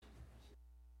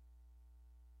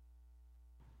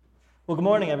Well, good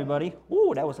morning, everybody.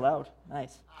 Ooh, that was loud.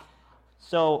 Nice.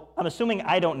 So I'm assuming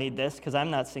I don't need this because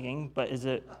I'm not singing, but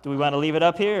do we want to leave it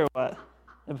up here or what?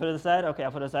 And put it aside? Okay,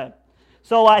 I'll put it aside.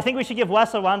 So I think we should give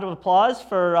Wes a round of applause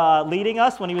for leading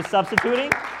us when he was substituting.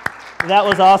 That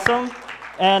was awesome.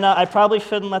 And I probably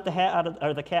shouldn't let the cat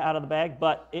out of the bag,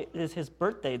 but it is his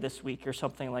birthday this week or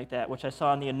something like that, which I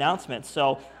saw in the announcements.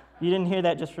 So you didn't hear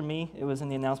that just from me. It was in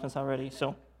the announcements already.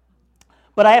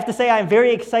 But I have to say I'm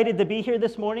very excited to be here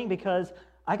this morning because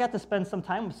I got to spend some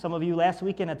time with some of you last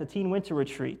weekend at the Teen Winter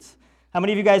Retreats. How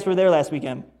many of you guys were there last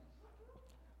weekend?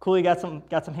 Cool, you got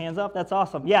some hands up? That's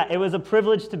awesome. Yeah, it was a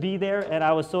privilege to be there, and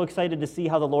I was so excited to see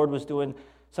how the Lord was doing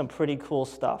some pretty cool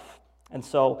stuff. And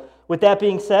so, with that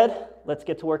being said, let's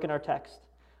get to work in our text.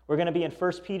 We're going to be in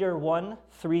 1 Peter 1,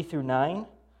 3 through 9.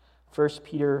 1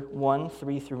 Peter 1,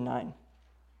 3 through 9.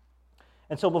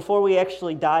 And so before we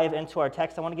actually dive into our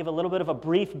text, I want to give a little bit of a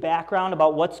brief background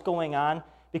about what's going on,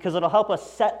 because it'll help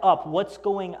us set up what's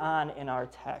going on in our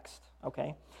text,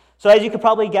 okay? So as you could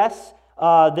probably guess,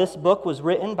 this book was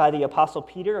written by the Apostle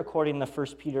Peter, according to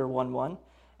 1 Peter 1:1.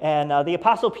 And the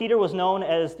Apostle Peter was known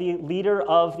as the leader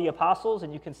of the apostles,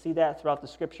 and you can see that throughout the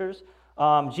scriptures.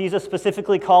 Jesus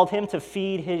specifically called him to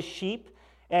feed his sheep,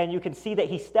 and you can see that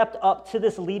he stepped up to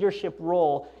this leadership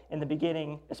role in the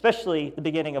beginning, especially the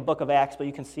beginning of book of Acts, but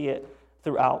you can see it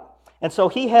throughout. And so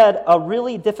he had a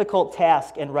really difficult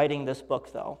task in writing this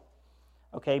book, though,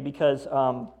 okay, because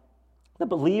the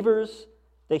believers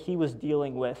that he was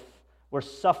dealing with were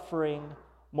suffering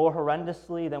more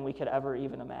horrendously than we could ever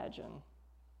even imagine,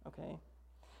 okay?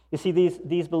 You see,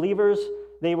 these believers,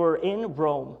 they were in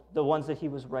Rome, the ones that he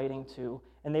was writing to,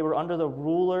 and they were under the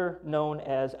ruler known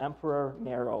as Emperor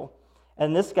Nero.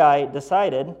 And this guy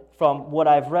decided, from what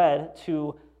I've read,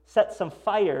 to set some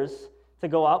fires to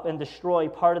go out and destroy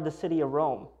part of the city of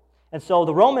Rome. And so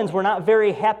the Romans were not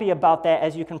very happy about that,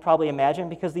 as you can probably imagine,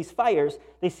 because these fires,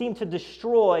 they seemed to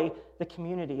destroy the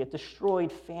community. It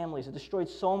destroyed families. It destroyed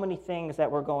so many things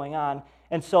that were going on.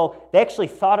 And so they actually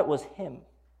thought it was him.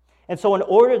 And so in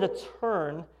order to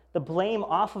turn the blame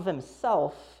off of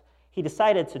himself, he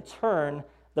decided to turn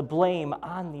the blame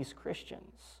on these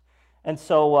Christians. And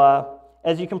so,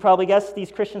 as you can probably guess,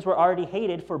 these Christians were already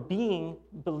hated for being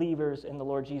believers in the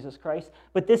Lord Jesus Christ,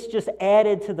 but this just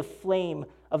added to the flame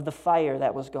of the fire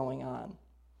that was going on.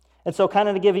 And so kind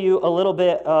of to give you a little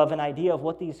bit of an idea of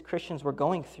what these Christians were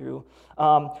going through,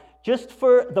 just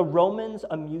for the Romans'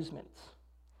 amusement,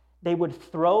 they would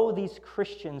throw these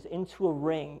Christians into a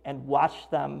ring and watch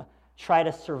them try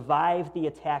to survive the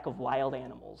attack of wild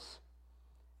animals.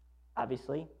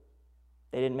 Obviously,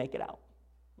 they didn't make it out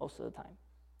most of the time,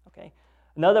 okay?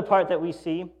 Another part that we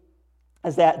see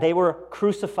is that they were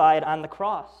crucified on the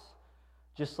cross,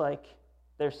 just like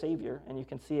their Savior, and you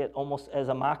can see it almost as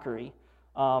a mockery,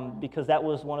 because that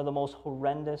was one of the most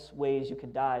horrendous ways you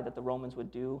could die that the Romans would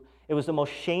do. It was the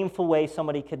most shameful way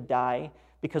somebody could die,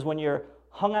 because when you're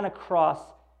hung on a cross,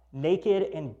 naked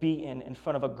and beaten in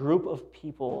front of a group of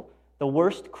people, the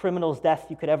worst criminal's death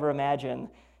you could ever imagine,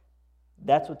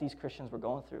 that's what these Christians were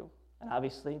going through. And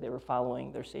obviously, they were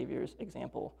following their Savior's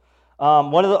example.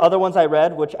 One of the other ones I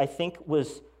read, which I think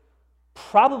was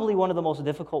probably one of the most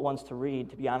difficult ones to read,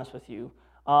 to be honest with you,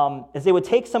 is they would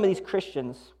take some of these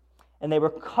Christians and they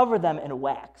would cover them in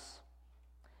wax.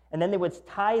 And then they would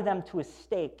tie them to a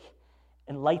stake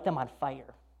and light them on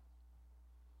fire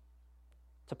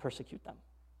to persecute them.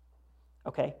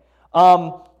 Okay?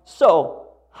 So,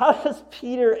 how does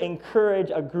Peter encourage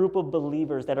a group of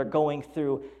believers that are going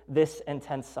through this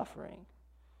intense suffering?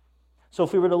 So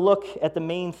if we were to look at the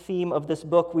main theme of this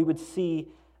book, we would see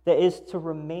that is to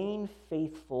remain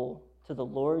faithful to the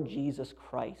Lord Jesus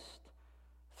Christ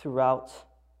throughout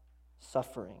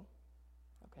suffering.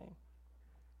 Okay?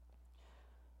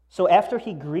 So after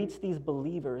he greets these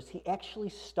believers, he actually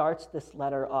starts this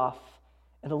letter off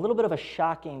in a little bit of a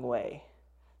shocking way.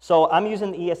 So I'm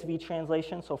using the ESV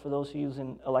translation, so for those who use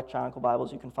electronic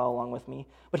Bibles, you can follow along with me.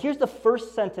 But here's the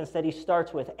first sentence that he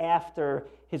starts with after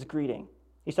his greeting.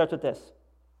 He starts with this: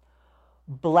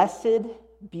 "Blessed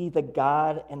be the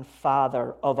God and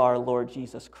Father of our Lord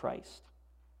Jesus Christ."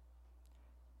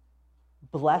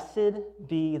 Blessed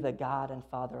be the God and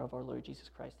Father of our Lord Jesus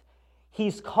Christ.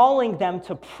 He's calling them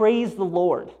to praise the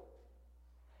Lord.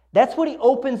 That's what he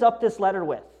opens up this letter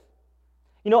with.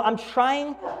 You know, I'm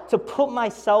trying to put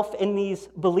myself in these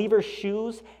believers'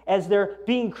 shoes as they're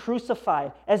being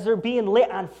crucified, as they're being lit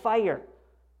on fire,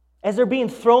 as they're being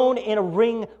thrown in a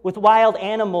ring with wild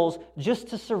animals just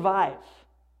to survive.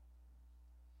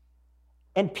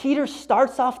 And Peter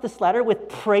starts off this letter with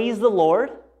praise the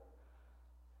Lord.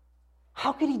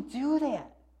 How could he do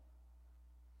that?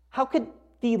 How could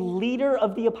the leader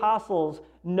of the apostles,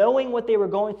 knowing what they were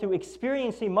going through,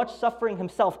 experiencing much suffering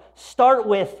himself, start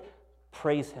with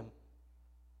praise him?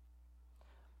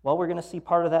 Well, we're going to see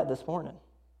part of that this morning.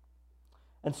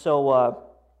 And so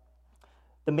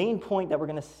the main point that we're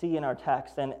going to see in our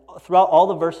text, and throughout all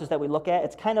the verses that we look at,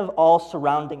 it's kind of all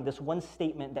surrounding this one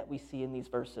statement that we see in these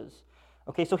verses.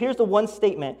 Okay, so here's the one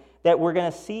statement that we're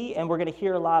going to see and we're going to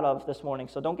hear a lot of this morning.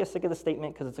 So don't get sick of the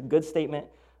statement because it's a good statement,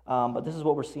 but this is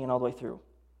what we're seeing all the way through.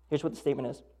 Here's what the statement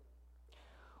is.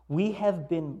 We have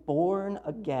been born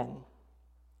again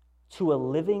to a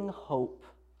living hope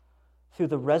through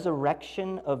the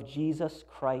resurrection of Jesus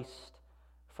Christ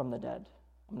from the dead.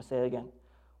 I'm going to say it again.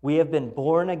 We have been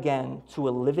born again to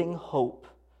a living hope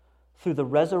through the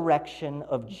resurrection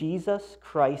of Jesus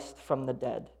Christ from the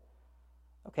dead.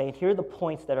 Okay, and here are the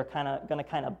points that are going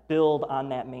to build on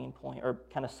that main point or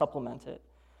kind of supplement it.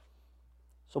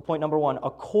 So point number one,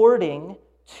 according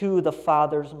to the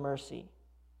Father's mercy.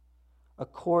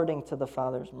 According to the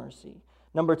Father's mercy.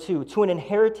 Number two, to an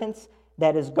inheritance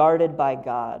that is guarded by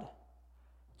God.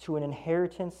 To an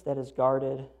inheritance that is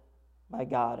guarded by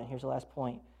God. And here's the last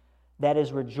point. That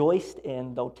is rejoiced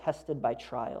in, though tested by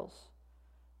trials.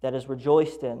 That is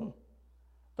rejoiced in,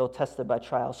 though tested by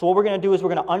trials. So what we're going to do is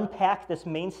we're going to unpack this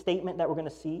main statement that we're going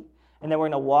to see, and then we're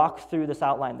going to walk through this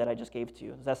outline that I just gave to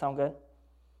you. Does that sound good?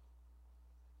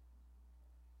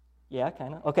 Yeah,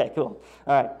 kind of? Okay, cool.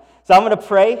 All right. So I'm going to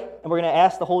pray, and we're going to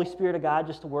ask the Holy Spirit of God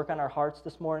just to work on our hearts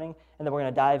this morning, and then we're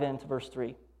going to dive into verse 3.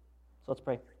 So let's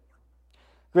pray.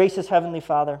 Gracious Heavenly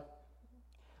Father,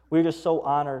 we're just so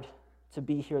honored to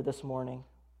be here this morning.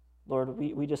 Lord,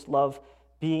 we just love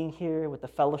being here with the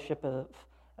fellowship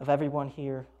of everyone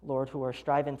here, Lord, who are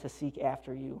striving to seek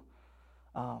after you.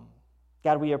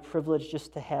 God, we are privileged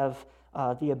just to have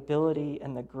the ability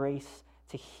and the grace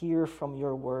to hear from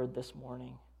your word this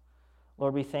morning.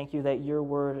 Lord, we thank you that your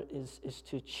word is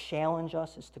to challenge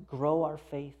us, is to grow our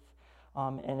faith,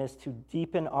 and is to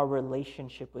deepen our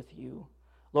relationship with you.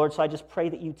 Lord, so I just pray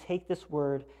that you take this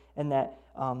word and that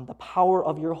the power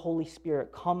of your Holy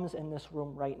Spirit comes in this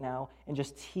room right now and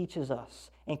just teaches us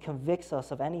and convicts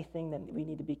us of anything that we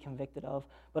need to be convicted of,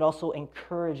 but also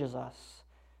encourages us,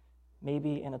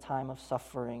 maybe in a time of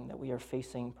suffering that we are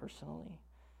facing personally.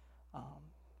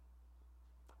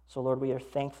 So, Lord, we are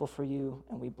thankful for you,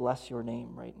 and we bless your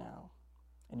name right now.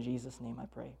 In Jesus' name I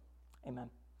pray. Amen.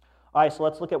 All right, so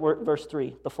let's look at verse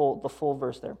 3, the full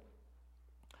verse there.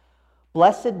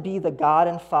 Blessed be the God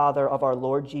and Father of our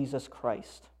Lord Jesus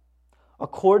Christ.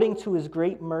 According to his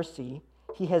great mercy,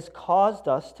 he has caused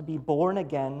us to be born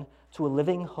again to a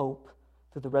living hope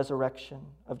through the resurrection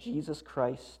of Jesus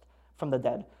Christ from the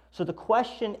dead. So the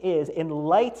question is, in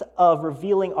light of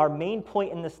revealing our main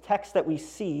point in this text that we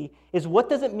see, is what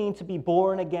does it mean to be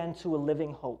born again to a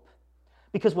living hope?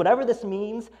 Because whatever this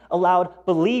means allowed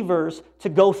believers to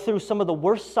go through some of the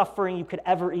worst suffering you could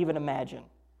ever even imagine.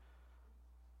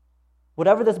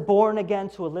 Whatever this born again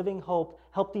to a living hope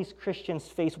helped these Christians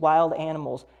face wild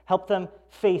animals, helped them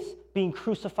face being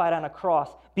crucified on a cross,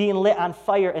 being lit on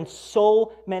fire, and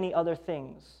so many other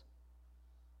things.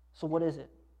 So what is it?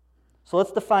 So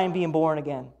let's define being born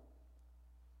again.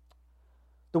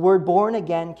 The word born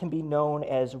again can be known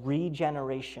as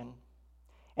regeneration,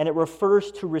 and it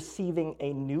refers to receiving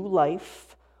a new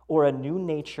life or a new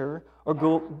nature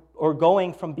or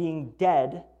going from being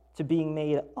dead to being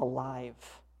made alive.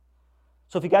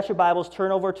 So if you got your Bibles,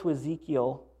 turn over to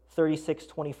Ezekiel 36,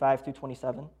 25 through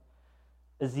 27.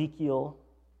 Ezekiel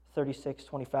 36,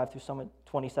 25 through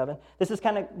 27. This is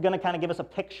going to give us a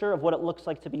picture of what it looks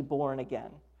like to be born again.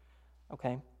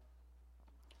 Okay?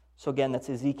 So again, that's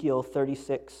Ezekiel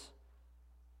 36,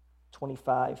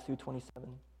 25 through 27.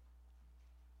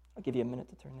 I'll give you a minute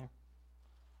to turn there.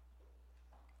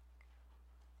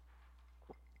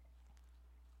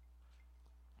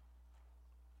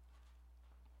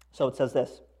 So it says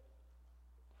this: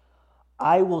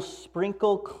 I will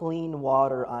sprinkle clean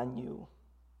water on you,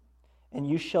 and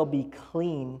you shall be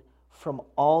clean from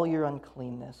all your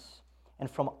uncleanness, and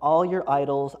from all your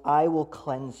idols I will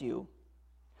cleanse you.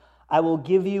 I will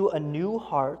give you a new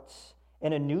heart,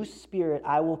 and a new spirit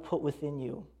I will put within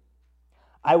you.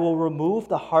 I will remove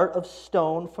the heart of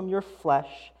stone from your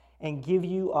flesh and give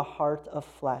you a heart of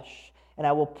flesh, and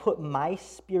I will put my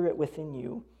spirit within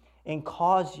you and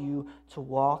cause you to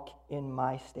walk in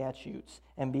my statutes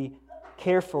and be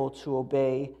careful to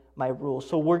obey my rules.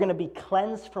 So we're going to be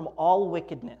cleansed from all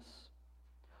wickedness.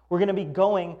 We're going to be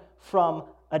going from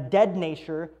a dead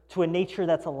nature to a nature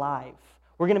that's alive.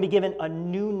 We're going to be given a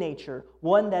new nature,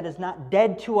 one that is not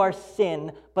dead to our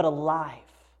sin, but alive.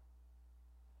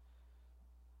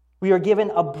 We are given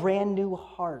a brand new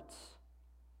heart,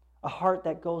 a heart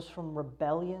that goes from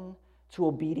rebellion to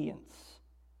obedience.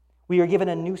 We are given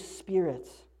a new spirit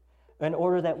in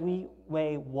order that we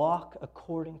may walk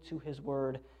according to his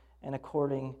word and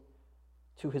according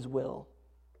to his will.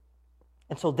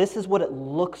 And so this is what it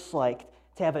looks like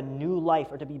to have a new life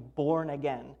or to be born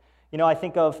again. You know, I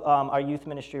think of our youth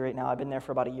ministry right now. I've been there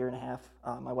for about a year and a half,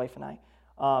 my wife and I.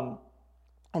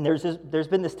 And there's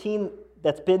been this teen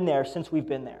that's been there since we've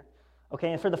been there.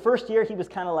 Okay, and for the first year, he was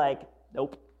kind of like,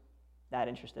 nope, not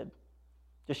interested.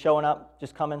 Just showing up,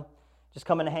 just coming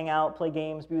to hang out, play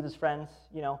games, be with his friends,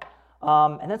 you know.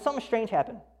 And then something strange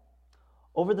happened.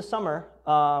 Over the summer,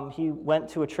 he went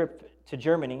to a trip to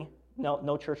Germany,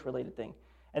 no church-related thing.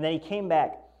 And then he came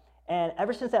back, and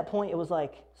ever since that point, it was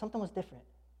like something was different.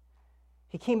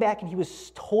 He came back, and he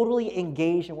was totally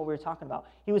engaged in what we were talking about.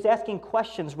 He was asking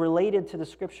questions related to the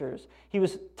Scriptures. He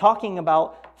was talking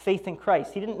about faith in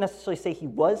Christ. He didn't necessarily say he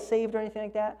was saved or anything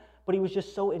like that, but he was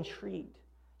just so intrigued.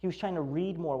 He was trying to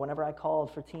read more whenever I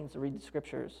called for teens to read the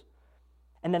Scriptures.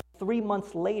 And then 3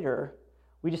 months later,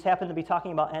 we just happened to be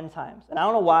talking about end times. And I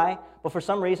don't know why, but for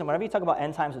some reason, whenever you talk about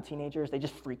end times with teenagers, they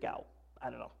just freak out. I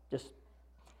don't know,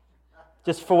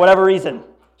 just for whatever reason.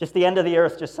 Just the end of the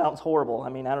earth just sounds horrible. I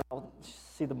mean, I don't know,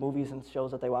 see the movies and shows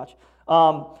that they watch.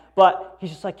 But he's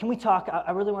just like, can we talk?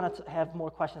 I really want to have more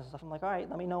questions and stuff. I'm like, all right,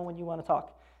 let me know when you want to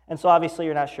talk. And so obviously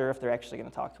you're not sure if they're actually going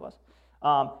to talk to us.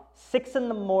 6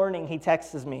 a.m, he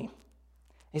texts me.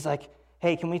 He's like,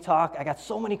 hey, can we talk? I got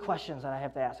so many questions that I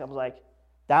have to ask. I was like,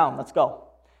 down, let's go.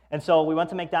 And so we went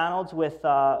to McDonald's with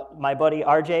my buddy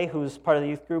RJ, who's part of the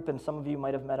youth group, and some of you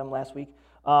might have met him last week.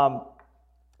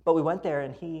 But we went there,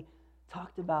 and he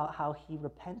talked about how he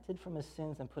repented from his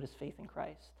sins and put his faith in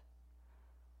Christ.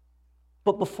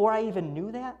 But before I even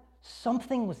knew that,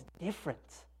 something was different.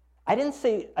 I didn't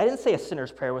say a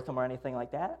sinner's prayer with him or anything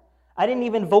like that. I didn't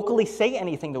even vocally say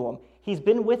anything to him. He's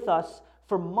been with us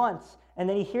for months, and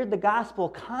then he heard the gospel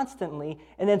constantly,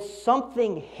 and then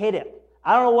something hit him.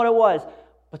 I don't know what it was,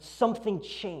 but something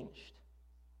changed.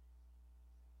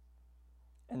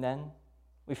 And then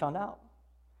we found out.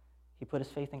 He put his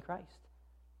faith in Christ.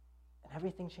 And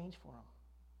everything changed for him.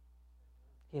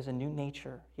 He has a new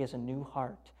nature. He has a new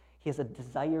heart. He has a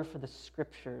desire for the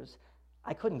Scriptures.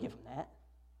 I couldn't give him that.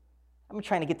 I'm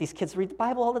trying to get these kids to read the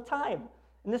Bible all the time.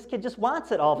 And this kid just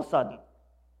wants it all of a sudden.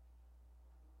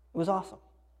 It was awesome.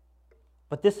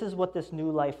 But this is what this new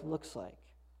life looks like.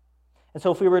 And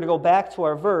so if we were to go back to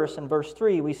our verse, in verse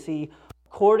 3, we see,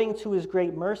 according to his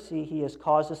great mercy, he has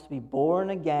caused us to be born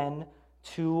again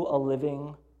to a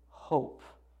living hope.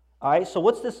 All right, so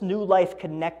what's this new life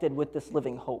connected with this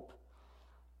living hope?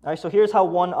 All right, so here's how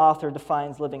one author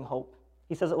defines living hope.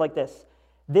 He says it like this: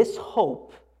 this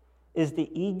hope is the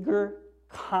eager,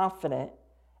 confident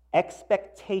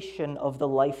expectation of the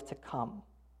life to come.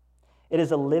 It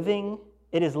is living,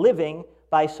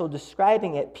 by so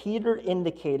describing it, Peter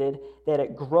indicated that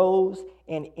it grows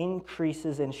and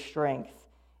increases in strength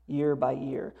year by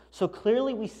year. So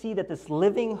clearly we see that this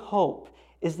living hope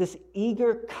is this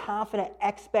eager, confident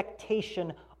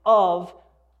expectation of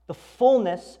the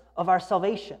fullness of our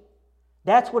salvation.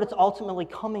 That's what it's ultimately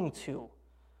coming to.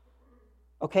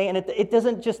 Okay, and it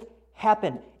doesn't just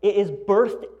happen. It is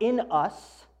birthed in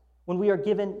us when we are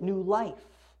given new life.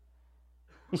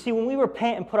 You see, when we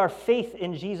repent and put our faith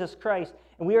in Jesus Christ,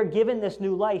 and we are given this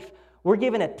new life, we're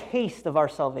given a taste of our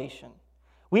salvation.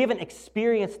 We haven't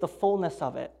experienced the fullness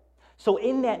of it. So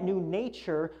in that new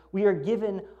nature, we are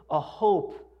given a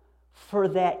hope for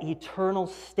that eternal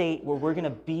state where we're going to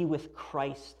be with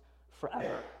Christ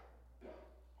forever.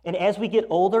 And as we get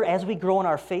older, as we grow in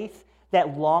our faith,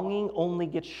 that longing only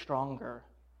gets stronger.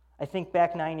 I think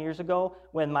back 9 years ago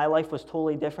when my life was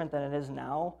totally different than it is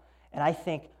now, and I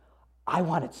think I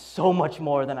wanted so much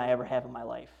more than I ever have in my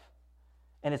life.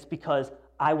 And it's because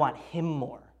I want Him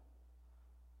more.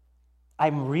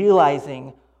 I'm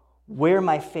realizing where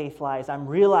my faith lies. I'm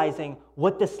realizing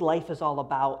what this life is all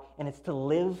about, and it's to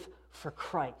live for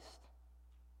Christ.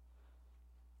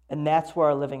 And that's where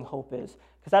our living hope is.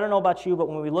 Because I don't know about you, but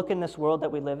when we look in this world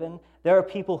that we live in, there are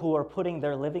people who are putting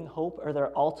their living hope or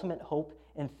their ultimate hope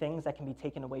in things that can be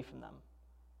taken away from them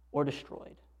or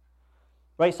destroyed.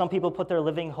 Right? Some people put their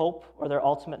living hope or their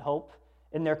ultimate hope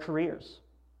in their careers.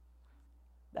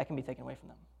 That can be taken away from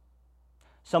them.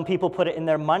 Some people put it in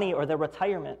their money or their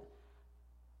retirement,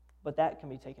 but that can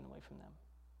be taken away from them.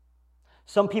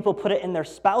 Some people put it in their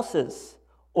spouses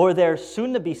or their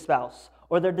soon-to-be spouse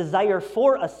or their desire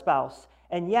for a spouse,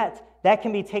 and yet that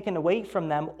can be taken away from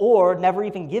them or never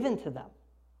even given to them.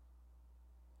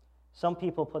 Some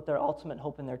people put their ultimate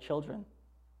hope in their children,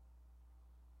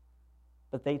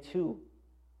 but they too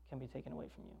can be taken away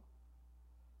from you.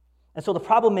 And so the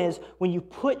problem is when you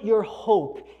put your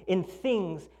hope in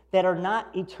things that are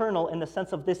not eternal in the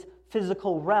sense of this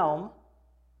physical realm,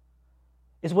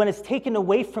 is when it's taken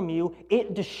away from you,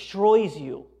 it destroys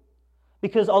you.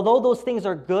 Because although those things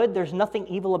are good, there's nothing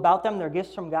evil about them, they're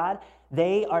gifts from God,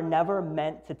 they are never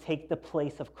meant to take the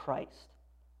place of Christ,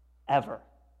 ever.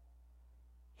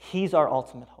 He's our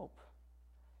ultimate hope.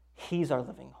 He's our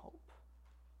living hope.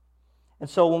 And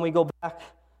so when we go back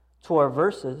to our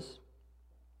verses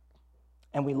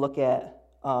and we look at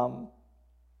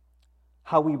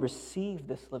how we receive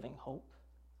this living hope,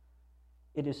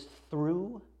 it is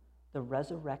through the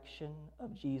resurrection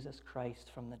of Jesus Christ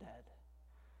from the dead.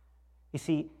 You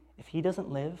see, if he doesn't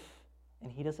live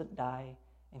and he doesn't die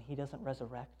and he doesn't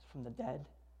resurrect from the dead,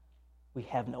 we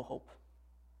have no hope.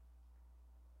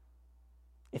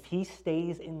 If he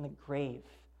stays in the grave,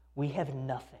 we have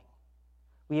nothing.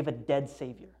 We have a dead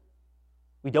Savior.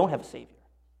 We don't have a Savior.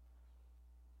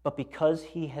 But because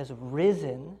he has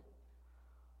risen,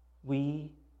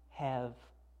 we have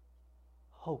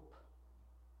hope.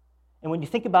 And when you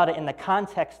think about it in the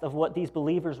context of what these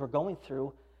believers were going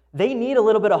through, they need a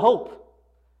little bit of hope.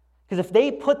 Because if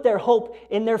they put their hope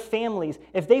in their families,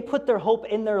 if they put their hope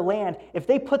in their land, if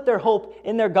they put their hope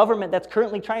in their government that's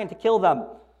currently trying to kill them,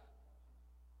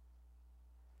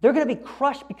 they're going to be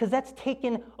crushed because that's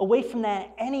taken away from that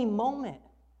at any moment.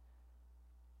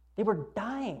 They were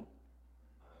dying.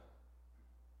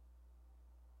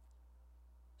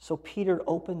 So Peter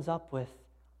opens up with,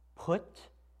 put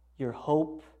your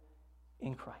hope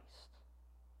in Christ.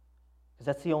 Because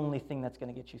that's the only thing that's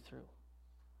going to get you through.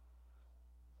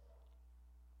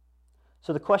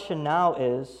 So the question now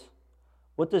is,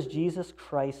 what does Jesus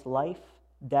Christ's life,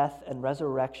 death, and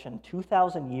resurrection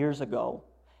 2,000 years ago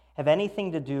have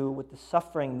anything to do with the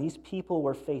suffering these people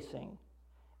were facing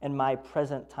and my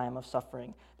present time of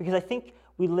suffering? Because I think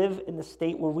we live in the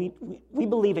state where we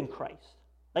believe in Christ.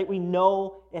 Like we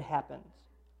know it happens.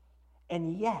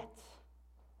 And yet,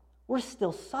 we're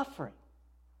still suffering.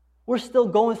 We're still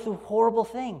going through horrible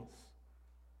things.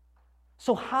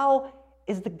 So how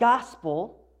is the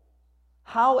gospel,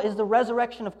 how is the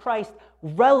resurrection of Christ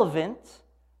relevant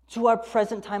to our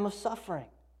present time of suffering?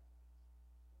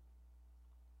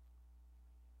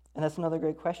 And that's another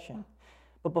great question.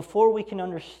 But before we can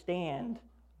understand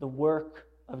the work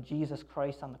of Jesus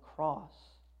Christ on the cross,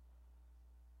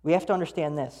 we have to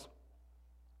understand this.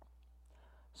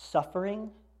 Suffering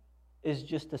is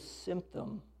just a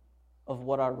symptom of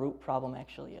what our root problem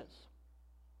actually is.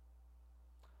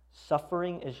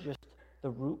 Suffering is just the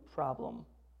root problem,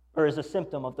 or is a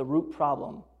symptom of the root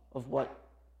problem of what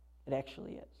it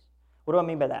actually is. What do I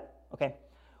mean by that? Okay,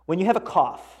 when you have a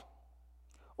cough,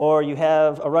 or you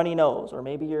have a runny nose, or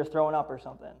maybe you're throwing up or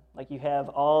something, like you have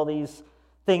all these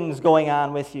things going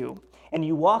on with you, and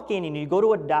you walk in and you go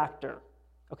to a doctor,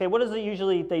 okay, what is it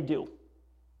usually they do?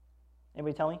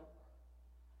 Anybody tell me?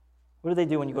 What do they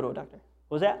do when you go to a doctor?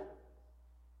 What was that?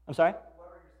 I'm sorry?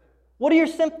 What are your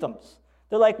symptoms?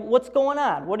 They're like, what's going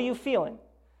on? What are you feeling?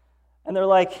 And they're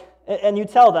like, and you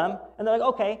tell them, and they're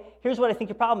like, okay, here's what I think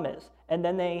your problem is. And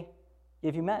then they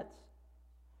give you meds.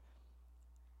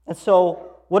 And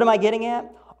so, what am I getting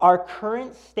at? Our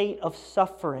current state of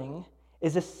suffering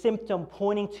is a symptom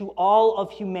pointing to all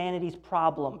of humanity's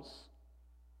problems.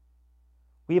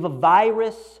 We have a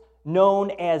virus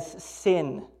known as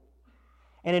sin.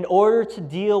 And in order to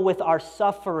deal with our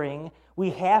suffering,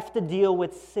 we have to deal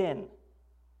with sin.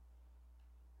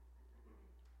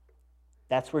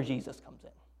 That's where Jesus comes in.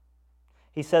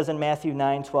 He says in Matthew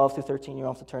 9:12 through 13, you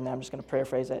don't have to turn there, I'm just going to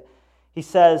paraphrase it. He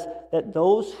says that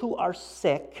those who are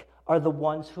sick are the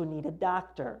ones who need a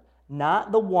doctor,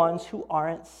 not the ones who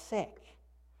aren't sick.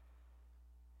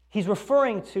 He's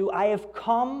referring to, I have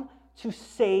come to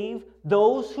save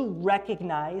those who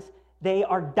recognize they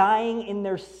are dying in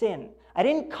their sin. I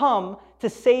didn't come to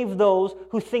save those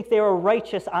who think they are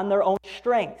righteous on their own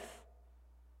strength.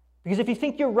 Because if you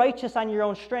think you're righteous on your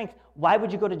own strength, why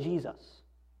would you go to Jesus?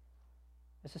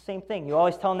 It's the same thing. You're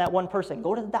always telling that one person,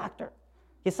 go to the doctor,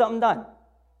 get something done,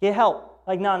 get help.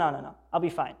 Like, no, I'll be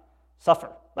fine.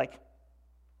 Suffer. Like,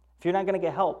 if you're not going to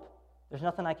get help, there's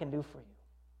nothing I can do for you.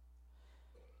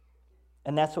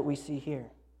 And that's what we see here.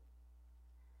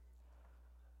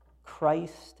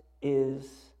 Christ is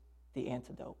the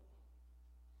antidote.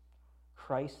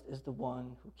 Christ is the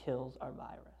one who kills our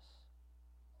virus,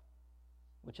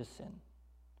 which is sin.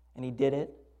 And he did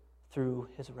it through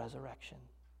his resurrection.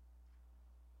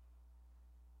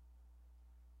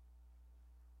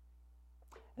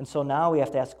 And so now we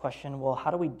have to ask the question, well, how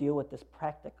do we deal with this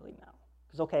practically now?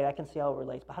 Because, okay, I can see how it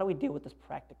relates, but how do we deal with this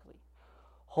practically?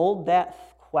 Hold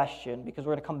that question, because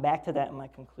we're going to come back to that in my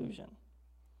conclusion.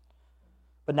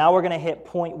 But now we're going to hit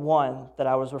point 1 that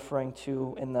I was referring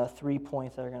to in the 3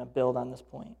 points that are going to build on this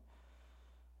point.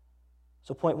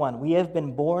 So point 1, we have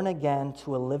been born again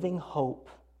to a living hope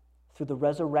through the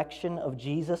resurrection of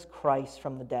Jesus Christ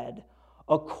from the dead,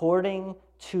 according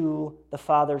to the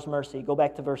Father's mercy. Go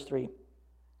back to verse 3.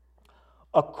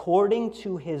 According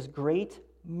to his great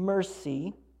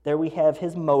mercy, there we have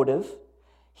his motive,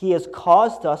 he has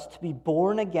caused us to be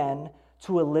born again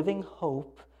to a living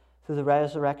hope through the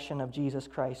resurrection of Jesus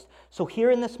Christ. So here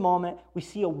in this moment, we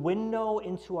see a window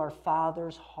into our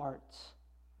Father's heart.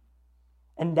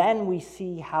 And then we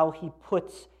see how he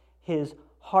puts his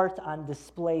heart on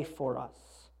display for us.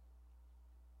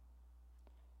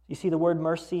 You see, the word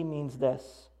mercy means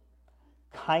this: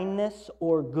 kindness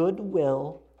or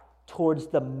goodwill towards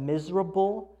the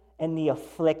miserable and the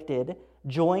afflicted,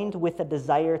 joined with a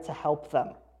desire to help them.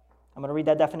 I'm going to read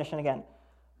that definition again.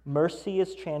 Mercy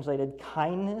is translated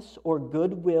kindness or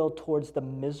goodwill towards the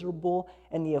miserable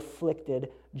and the afflicted,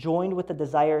 joined with a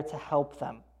desire to help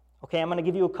them. Okay, I'm going to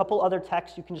give you a couple other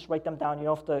texts. You can just write them down. You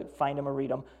don't have to find them or read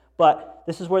them. But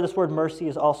this is where this word mercy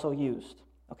is also used.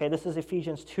 Okay, this is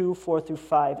Ephesians 2, 4 through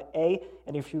 5a.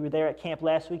 And if you were there at camp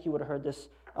last week, you would have heard this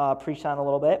preached on a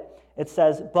little bit. It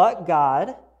says, "But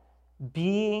God,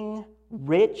 being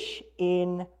rich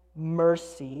in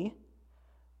mercy,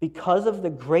 because of the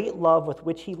great love with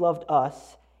which he loved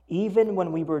us, even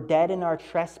when we were dead in our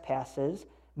trespasses,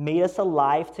 made us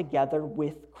alive together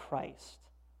with Christ."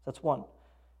 That's one.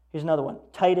 Here's another one.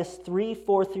 Titus 3,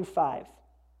 4 through 5.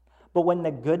 "But when the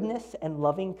goodness and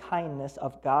loving kindness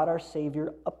of God our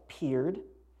Savior appeared,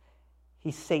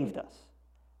 he saved us,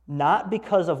 not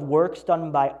because of works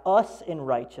done by us in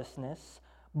righteousness,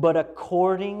 but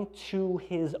according to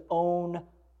his own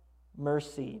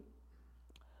mercy,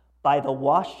 by the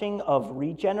washing of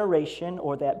regeneration,"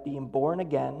 or that being born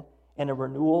again, "and a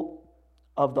renewal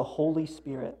of the Holy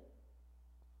Spirit."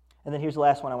 And then here's the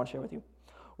last one I want to share with you.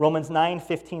 Romans 9,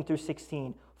 15 through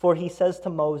 16. "For he says to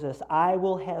Moses, I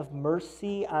will have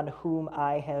mercy on whom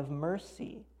I have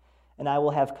mercy, and I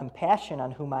will have compassion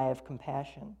on whom I have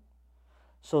compassion.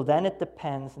 So then it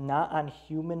depends not on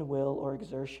human will or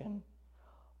exertion,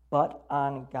 but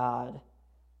on God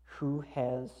who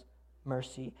has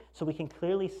mercy." So we can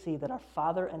clearly see that our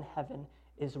Father in heaven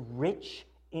is rich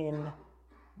in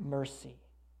mercy.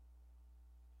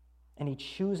 And he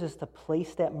chooses to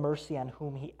place that mercy on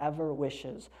whom he ever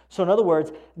wishes. So in other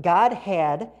words, God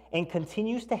had and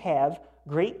continues to have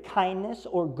great kindness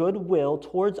or goodwill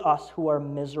towards us who are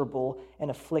miserable and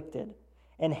afflicted,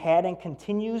 and had and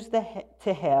continues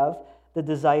to have the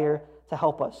desire to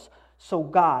help us. So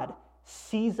God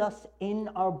sees us in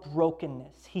our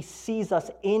brokenness. He sees us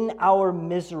in our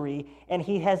misery, and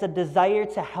he has a desire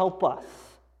to help us.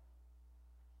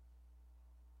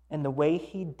 And the way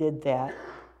he did that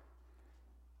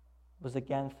was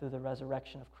again through the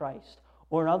resurrection of Christ.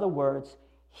 Or in other words,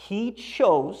 he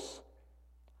chose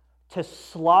to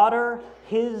slaughter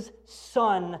his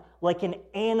son like an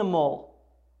animal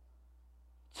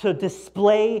to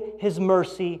display his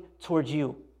mercy towards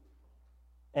you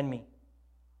and me.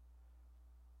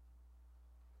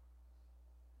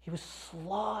 He was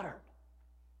slaughtered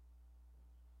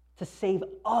to save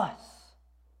us.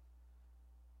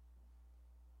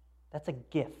 That's a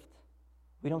gift.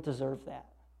 We don't deserve that.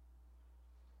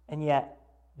 And yet,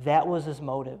 that was his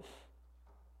motive.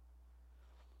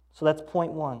 So that's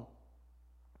point 1.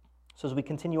 So as we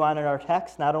continue on in our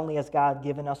text, not only has God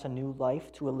given us a new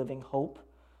life to a living hope,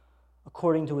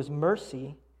 according to his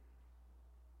mercy,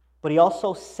 but he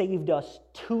also saved us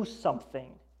to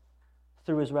something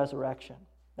through his resurrection.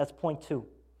 That's point 2.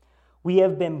 We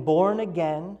have been born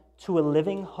again to a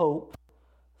living hope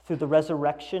through the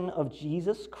resurrection of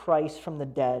Jesus Christ from the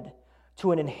dead,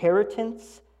 to an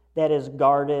inheritance that is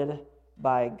guarded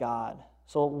by God.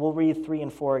 So we'll read 3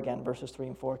 and 4 again, verses 3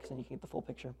 and 4, because then you can get the full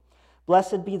picture.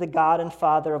 "Blessed be the God and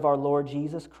Father of our Lord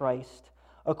Jesus Christ.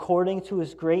 According to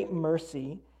his great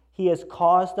mercy, he has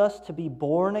caused us to be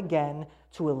born again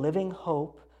to a living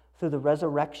hope through the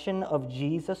resurrection of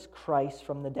Jesus Christ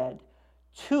from the dead,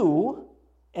 to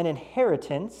an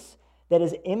inheritance that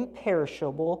is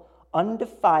imperishable,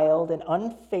 undefiled, and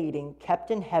unfading, kept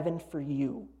in heaven for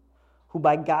you, who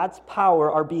by God's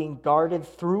power are being guarded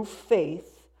through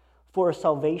faith for a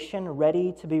salvation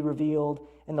ready to be revealed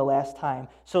in the last time."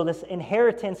 So this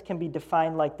inheritance can be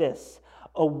defined like this: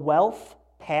 a wealth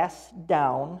passed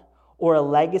down or a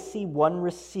legacy one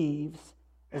receives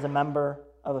as a member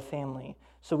of a family.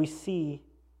 So we see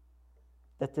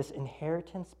that this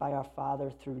inheritance by our Father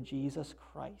through Jesus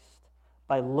Christ,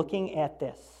 by looking at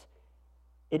this,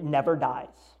 it never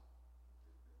dies.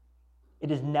 It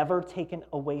is never taken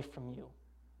away from you.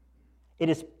 It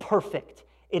is perfect.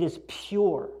 It is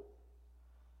pure.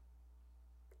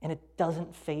 And it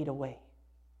doesn't fade away.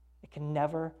 It can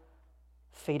never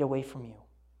fade away from you.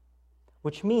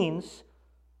 Which means,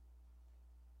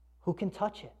 who can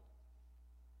touch it?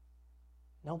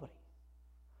 Nobody.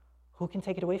 Who can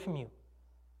take it away from you?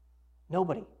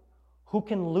 Nobody. Who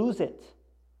can lose it?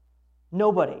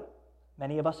 Nobody.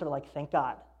 Many of us are like, thank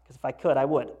God, because if I could, I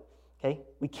would. Okay?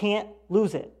 We can't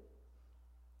lose it.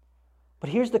 But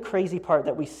here's the crazy part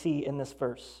that we see in this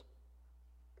verse.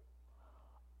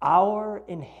 Our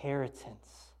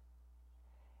inheritance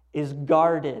is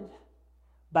guarded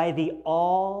by the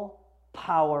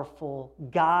all-powerful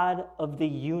God of the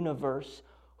universe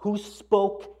who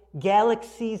spoke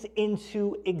galaxies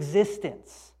into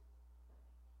existence.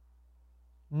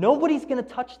 Nobody's going to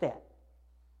touch that.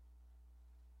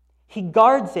 He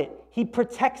guards it. He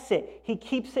protects it. He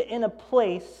keeps it in a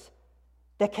place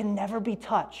that can never be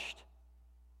touched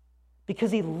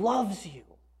because he loves you.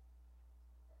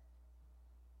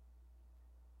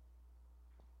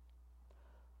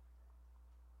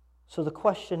 So the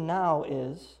question now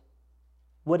is,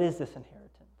 what is this inheritance?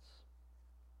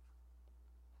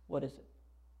 What is it?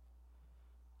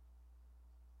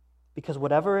 Because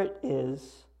whatever it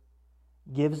is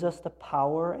gives us the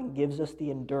power and gives us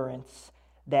the endurance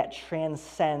that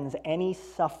transcends any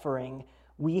suffering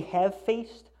we have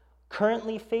faced,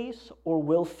 currently face, or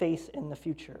will face in the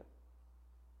future.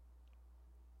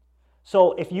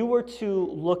 So if you were to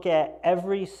look at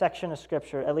every section of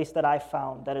Scripture, at least that I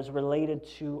found, that is related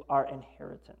to our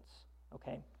inheritance,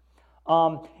 okay,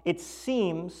 it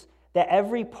seems that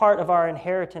every part of our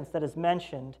inheritance that is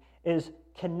mentioned is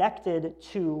connected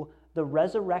to the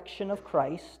resurrection of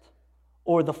Christ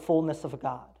or the fullness of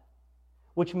God,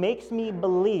 which makes me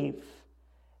believe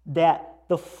that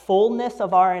the fullness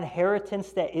of our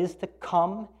inheritance that is to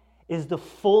come is the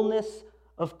fullness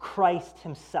of Christ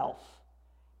himself.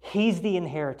 He's the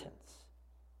inheritance.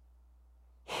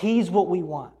 He's what we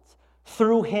want.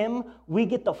 Through him, we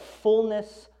get the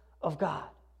fullness of God.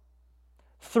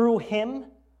 Through him,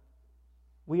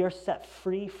 we are set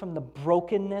free from the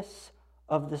brokenness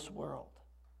of this world.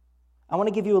 I want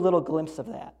to give you a little glimpse of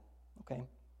that, okay?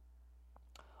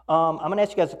 I'm going to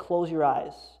ask you guys to close your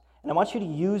eyes, and I want you to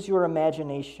use your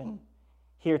imagination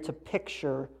here to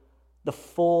picture the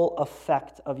full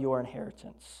effect of your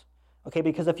inheritance. Okay,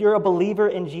 because if you're a believer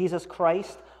in Jesus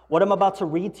Christ, what I'm about to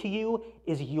read to you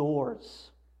is yours.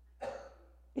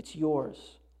 It's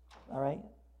yours, all right?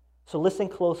 So listen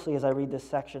closely as I read this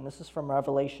section. This is from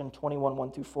Revelation 21,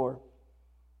 1 through 4.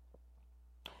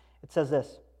 It says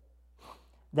this,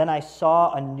 "Then I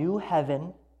saw a new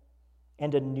heaven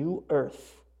and a new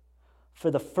earth, for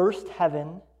the first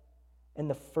heaven and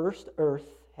the first earth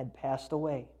had passed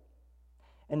away,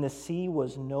 and the sea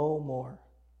was no more.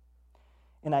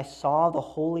 And I saw the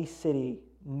holy city,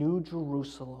 New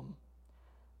Jerusalem,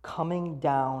 coming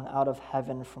down out of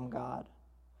heaven from God,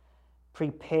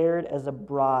 prepared as a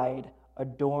bride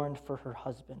adorned for her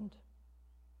husband.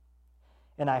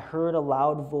 And I heard a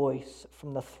loud voice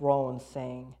from the throne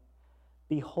saying,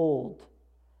 'Behold,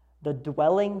 the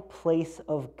dwelling place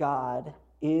of God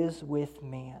is with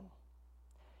man.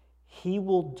 He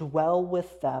will dwell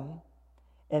with them,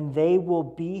 and they will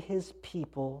be his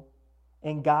people,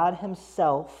 and God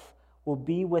himself will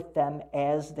be with them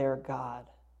as their God.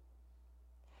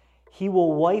 He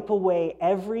will wipe away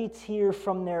every tear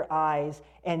from their eyes,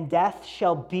 and death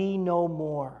shall be no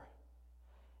more.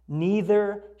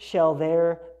 Neither shall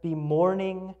there be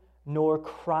mourning, nor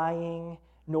crying,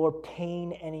 nor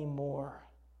pain anymore,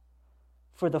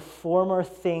 for the former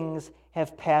things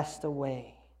have passed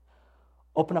away.'"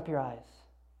 Open up your eyes.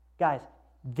 Guys,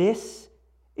 this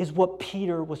is what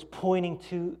Peter was pointing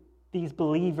to these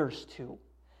believers to.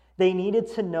 They needed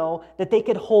to know that they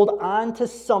could hold on to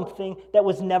something that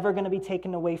was never going to be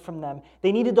taken away from them.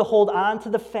 They needed to hold on to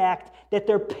the fact that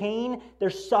their pain, their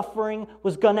suffering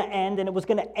was going to end, and it was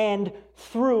going to end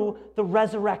through the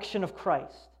resurrection of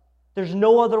Christ. There's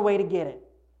no other way to get it.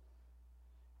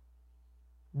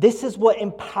 This is what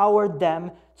empowered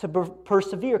them to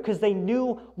persevere, because they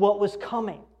knew what was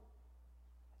coming.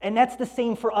 And that's the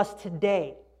same for us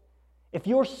today. If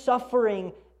you're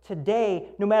suffering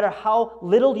today, no matter how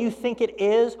little you think it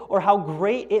is or how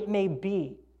great it may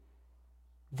be,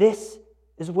 this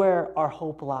is where our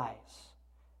hope lies.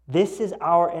 This is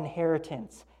our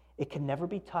inheritance. It can never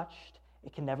be touched.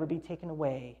 It can never be taken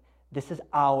away. This is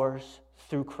ours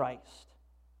through Christ.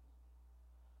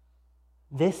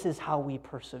 This is how we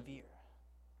persevere.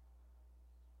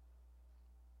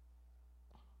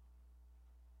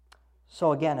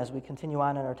 So again, as we continue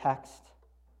on in our text,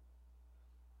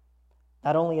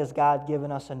 Not only has God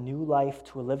given us a new life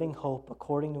to a living hope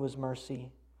according to his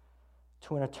mercy,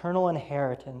 to an eternal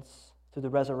inheritance through the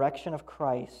resurrection of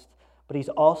Christ, but he's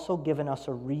also given us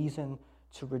a reason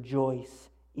to rejoice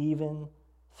even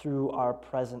through our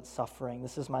present suffering.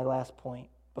 This is my last point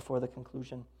before the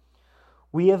conclusion.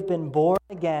 We have been born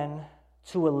again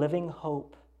to a living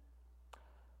hope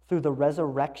through the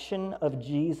resurrection of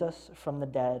Jesus from the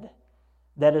dead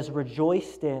that is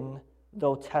rejoiced in,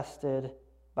 though tested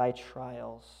by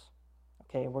trials.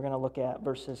 Okay, we're going to look at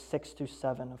verses 6 through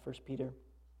 7 of 1 Peter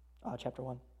chapter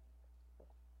 1.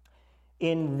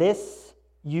 In this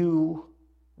you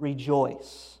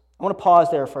rejoice. I want to pause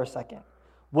there for a second.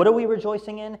 What are we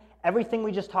rejoicing in? Everything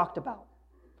we just talked about.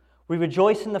 We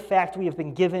rejoice in the fact we have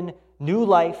been given new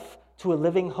life to a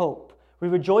living hope. We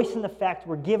rejoice in the fact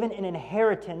we're given an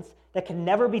inheritance that can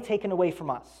never be taken away from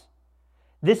us.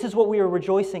 This is what we are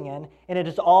rejoicing in, and it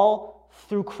is all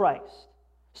through Christ.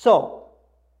 So,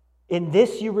 in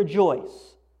this you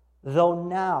rejoice, though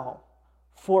now,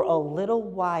 for a little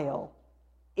while,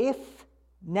 if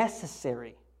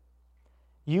necessary,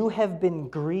 you have been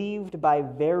grieved by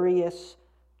various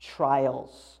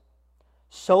trials,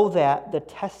 so that the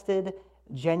tested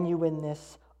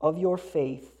genuineness of your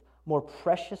faith, more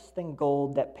precious than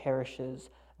gold that perishes,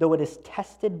 though it is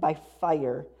tested by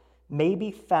fire, may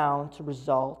be found to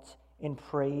result in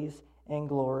praise and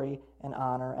glory and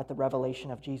honor at the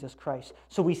revelation of Jesus Christ.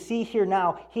 So we see here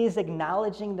now, he is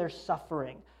acknowledging their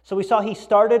suffering. So we saw he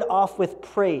started off with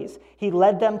praise. He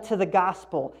led them to the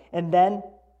gospel, and then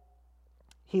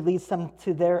he leads them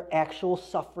to their actual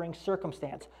suffering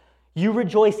circumstance. You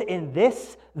rejoice in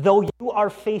this, though you are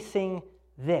facing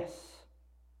this.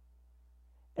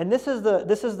 And this is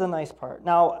the nice part.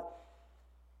 Now,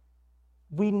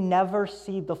 we never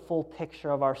see the full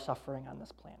picture of our suffering on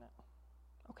this planet.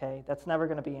 Okay? That's never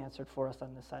going to be answered for us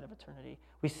on this side of eternity.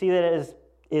 We see that it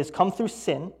is come through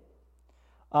sin.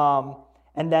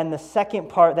 And then the second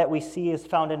part that we see is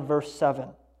found in verse 7.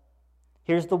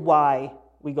 Here's the why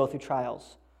we go through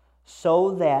trials.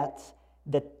 So that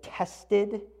the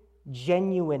tested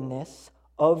genuineness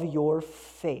of your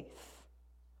faith,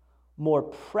 more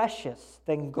precious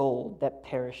than gold that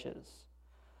perishes,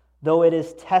 though it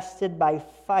is tested by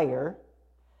fire,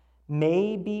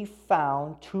 may be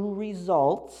found to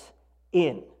result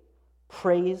in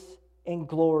praise and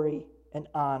glory and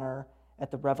honor at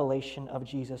the revelation of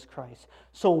Jesus Christ.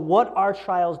 So what our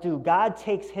trials do, God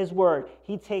takes his word,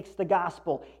 he takes the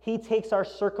gospel, he takes our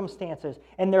circumstances,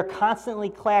 and they're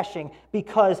constantly clashing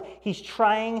because he's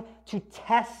trying to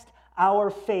test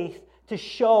our faith to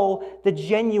show the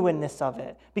genuineness of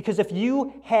it. Because if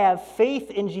you have faith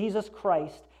in Jesus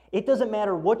Christ, it doesn't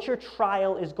matter what your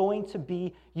trial is going to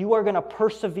be, you are going to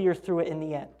persevere through it in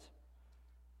the end.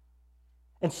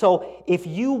 And so if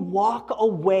you walk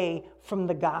away from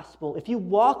the gospel, if you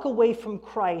walk away from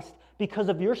Christ because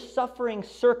of your suffering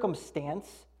circumstance,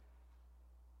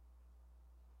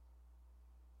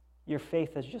 your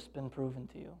faith has just been proven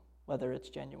to you, whether it's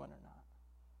genuine or not.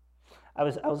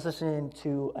 I was listening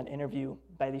to an interview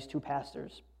by these two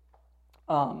pastors.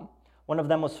 One of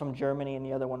them was from Germany and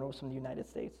the other one was from the United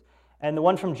States. And the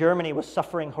one from Germany was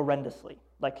suffering horrendously.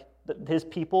 Like his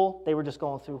people, they were just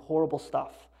going through horrible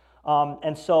stuff.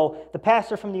 And so the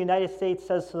pastor from the United States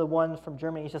says to the one from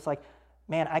Germany, he's just like,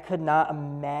 man, I could not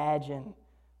imagine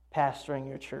pastoring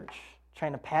your church,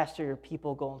 trying to pastor your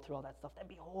people going through all that stuff. That'd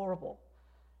be horrible.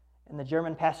 And the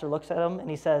German pastor looks at him and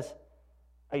he says,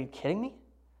 are you kidding me?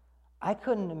 I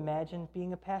couldn't imagine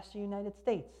being a pastor in the United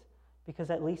States because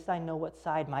at least I know what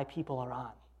side my people are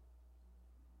on.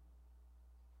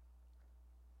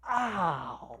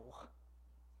 Ow!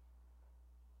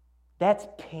 That's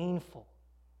painful.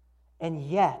 And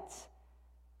yet,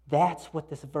 that's what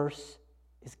this verse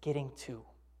is getting to.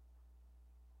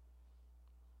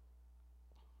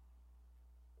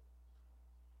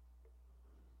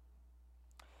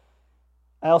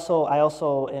 I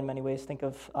also, in many ways, think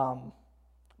of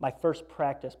my first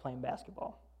practice playing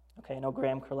basketball. Okay, I know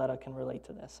Graham Carletta can relate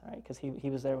to this, all right, because he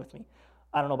was there with me.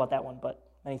 I don't know about that one, but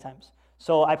many times.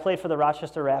 So I played for the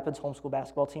Rochester Rapids homeschool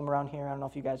basketball team around here. I don't know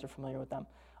if you guys are familiar with them.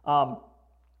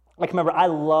 Like, remember, I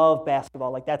love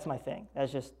basketball. Like, that's my thing. I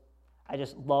just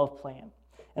love playing.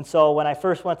 And so when I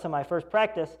first went to my first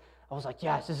practice, I was like,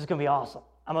 yes, this is going to be awesome.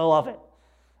 I'm going to love it.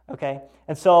 Okay?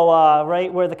 And so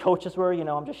right where the coaches were,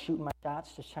 I'm just shooting my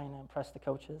shots, just trying to impress the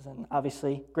coaches. And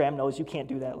obviously, Graham knows you can't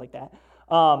do that like that.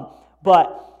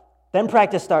 But then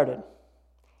practice started.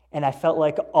 And I felt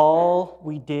like all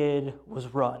we did was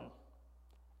run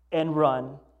and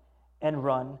run and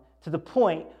run to the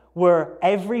point where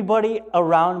everybody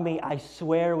around me, I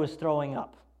swear, was throwing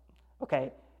up.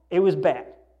 Okay? It was bad.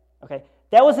 Okay?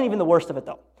 That wasn't even the worst of it,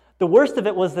 though. The worst of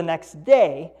it was the next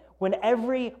day when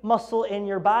every muscle in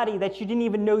your body that you didn't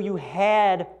even know you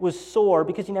had was sore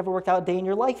because you never worked out a day in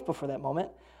your life before that moment.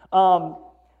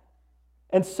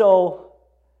 And so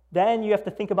then you have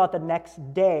to think about the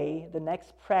next day, the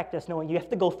next practice, knowing you have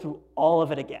to go through all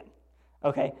of it again.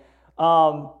 Okay?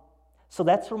 So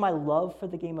that's where my love for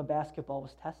the game of basketball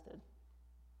was tested.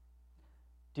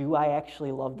 Do I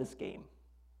actually love this game?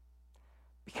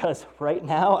 Because right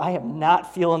now, I am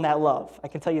not feeling that love. I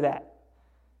can tell you that.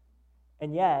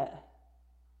 And yet,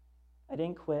 I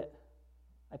didn't quit.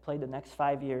 I played the next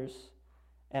 5 years,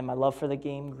 and my love for the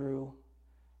game grew,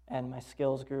 and my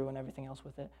skills grew, and everything else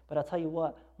with it. But I'll tell you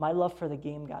what, my love for the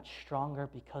game got stronger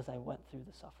because I went through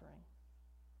the suffering.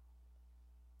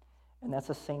 And that's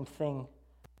the same thing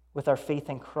with our faith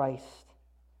in Christ,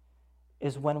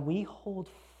 is when we hold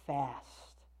fast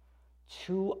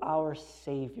to our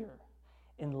Savior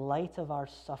in light of our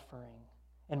suffering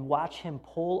and watch him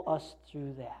pull us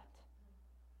through that,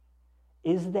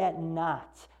 is that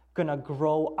not going to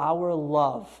grow our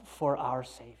love for our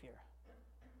Savior?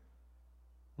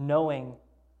 Knowing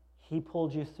he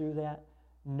pulled you through that,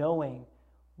 knowing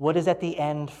what is at the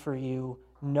end for you,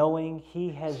 knowing he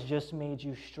has just made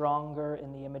you stronger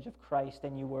in the image of Christ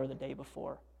than you were the day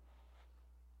before.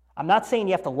 I'm not saying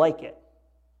you have to like it,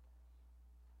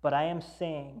 but I am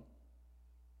saying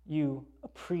you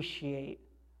appreciate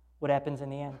what happens in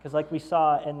the end. Because like we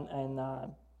saw in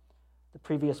the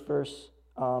previous verse,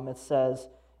 it says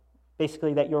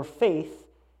basically that your faith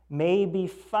may be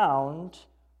found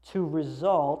to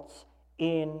result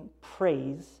in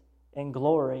praise and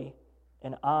glory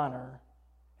and honor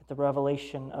at the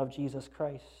revelation of Jesus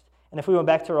Christ. And if we went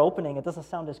back to our opening, it doesn't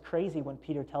sound as crazy when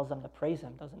Peter tells them to praise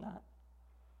him, does it not?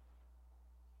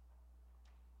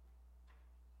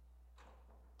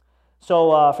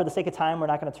 So for the sake of time, we're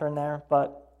not going to turn there,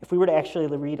 but if we were to actually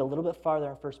read a little bit farther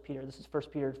in 1 Peter, this is 1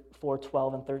 Peter 4,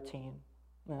 12 and 13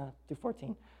 through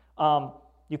 14.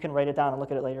 You can write it down and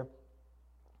look at it later.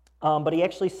 But he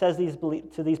actually says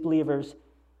to these believers,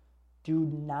 do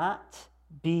not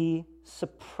be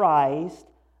surprised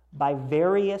by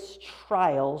various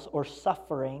trials or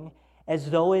suffering as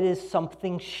though it is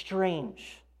something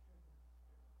strange.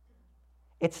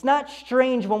 It's not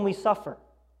strange when we suffer.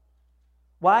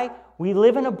 Why? We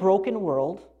live in a broken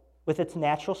world with its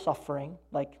natural suffering,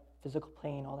 like physical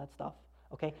pain, all that stuff,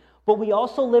 okay? But we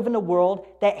also live in a world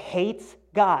that hates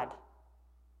God.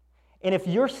 And if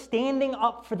you're standing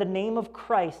up for the name of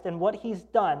Christ and what he's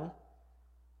done,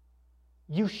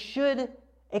 you should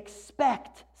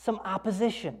expect some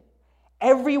opposition.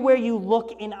 Everywhere you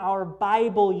look in our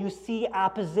Bible, you see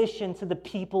opposition to the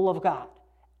people of God.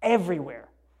 Everywhere.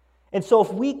 And so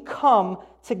if we come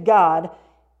to God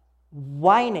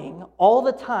whining all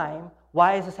the time,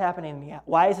 why is this happening to me?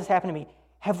 Why is this happening to me?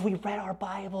 Have we read our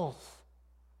Bibles?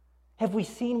 Have we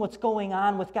seen what's going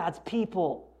on with God's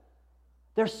people?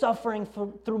 They're suffering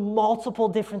through multiple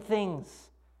different things,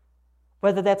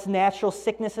 whether that's natural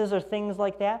sicknesses or things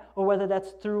like that, or whether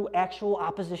that's through actual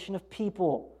opposition of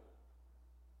people.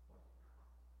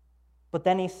 But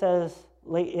then he says,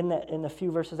 in the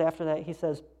few verses after that, he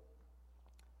says,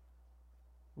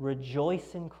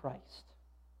 rejoice in Christ.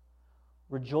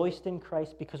 Rejoice in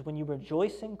Christ, because when you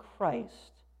rejoice in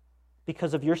Christ,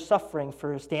 because of your suffering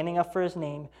for standing up for his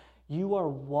name, you are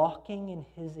walking in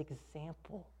his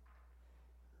example.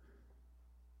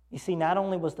 You see, not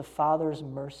only was the Father's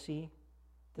mercy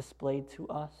displayed to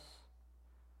us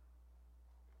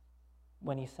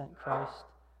when he sent Christ,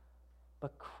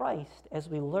 but Christ, as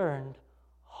we learned,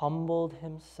 humbled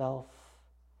himself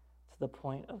to the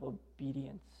point of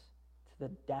obedience, to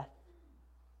the death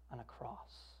on a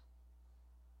cross.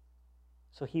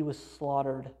 So he was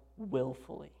slaughtered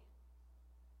willfully.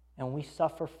 And when we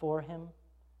suffer for him,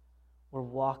 we're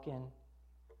walking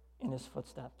in his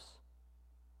footsteps.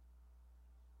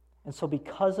 And so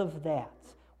because of that,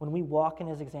 when we walk in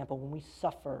his example, when we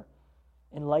suffer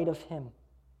in light of him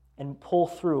and pull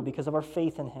through because of our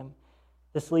faith in him,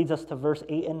 this leads us to verse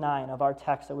 8 and 9 of our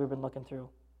text that we've been looking through.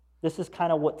 This is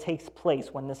kind of what takes place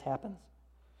when this happens.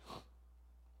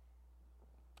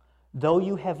 Though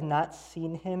you have not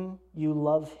seen him, you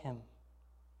love him.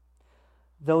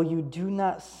 Though you do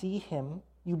not see him,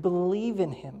 you believe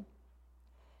in him,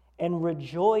 and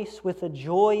rejoice with a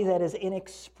joy that is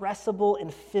inexpressible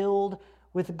and filled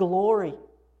with glory,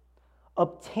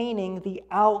 obtaining the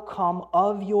outcome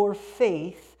of your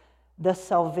faith, the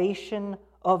salvation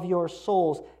of your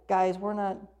souls. Guys, we're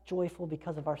not joyful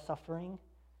because of our suffering.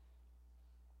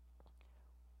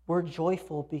 We're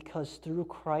joyful because through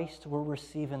Christ we're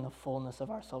receiving the fullness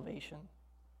of our salvation.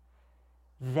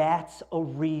 that's a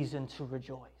reason to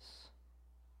rejoice.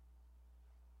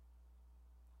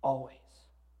 Always.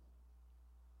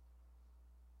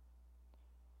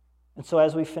 And so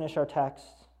as we finish our text,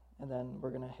 and then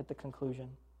we're going to hit the conclusion,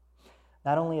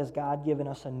 not only has God given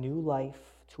us a new life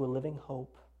to a living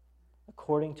hope,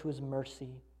 according to his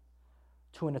mercy,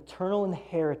 to an eternal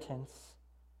inheritance,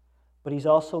 but he's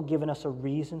also given us a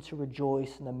reason to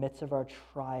rejoice in the midst of our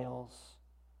trials.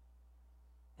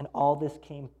 And all this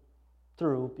came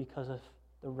through because of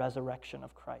the resurrection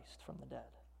of Christ from the dead.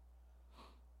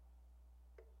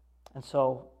 And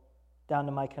so, down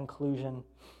to my conclusion,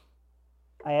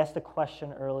 I asked a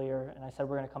question earlier, and I said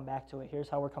we're going to come back to it. Here's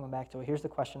how we're coming back to it. Here's the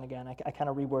question again. I kind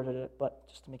of reworded it, but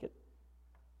just to make it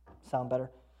sound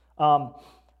better.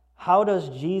 How does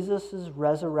Jesus'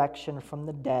 resurrection from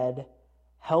the dead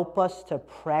help us to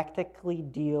practically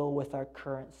deal with our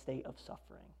current state of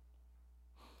suffering?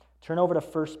 Turn over to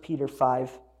 1 Peter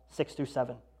 5, 6 through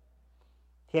 7.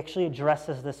 He actually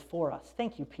addresses this for us.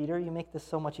 Thank you, Peter. You make this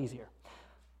so much easier.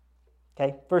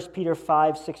 Okay, 1 Peter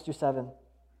 5, 6 through 7.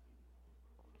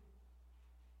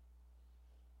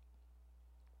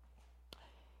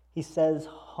 He says,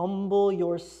 "Humble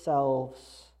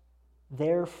yourselves,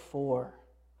 therefore,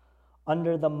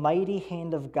 under the mighty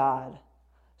hand of God,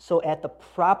 so at the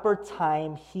proper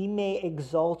time he may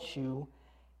exalt you,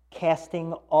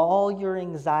 casting all your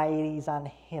anxieties on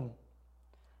him,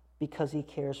 because he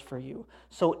cares for you."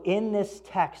 So in this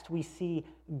text, we see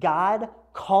God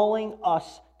calling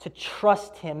us to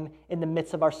trust him in the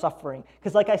midst of our suffering.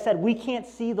 Because like I said, we can't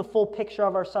see the full picture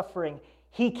of our suffering.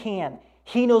 He can.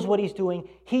 He knows what he's doing.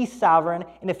 He's sovereign.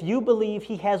 And if you believe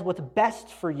he has what's best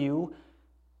for you,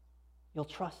 you'll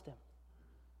trust him,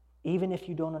 even if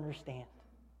you don't understand.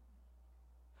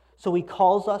 So he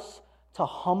calls us to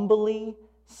humbly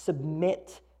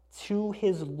submit to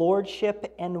his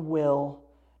lordship and will,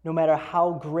 no matter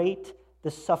how great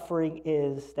the suffering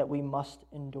is that we must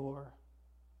endure.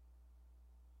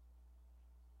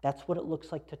 That's what it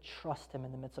looks like to trust him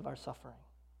in the midst of our suffering.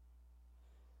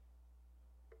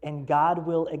 And God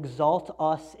will exalt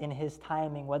us in his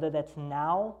timing, whether that's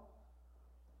now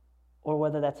or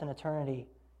whether that's in eternity.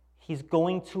 He's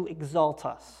going to exalt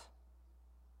us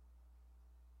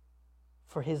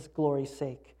for his glory's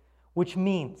sake, which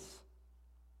means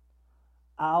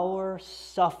our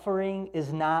suffering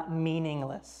is not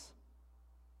meaningless.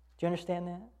 Do you understand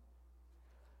that?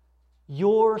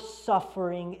 Your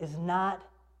suffering is not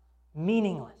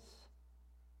meaningless.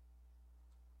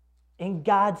 In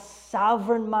God's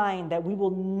sovereign mind that we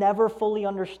will never fully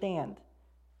understand,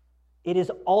 it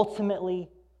is ultimately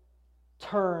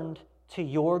turned to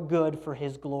your good for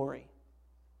his glory.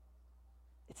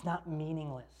 It's not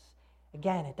meaningless.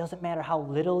 Again, it doesn't matter how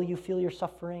little you feel you're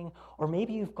suffering, or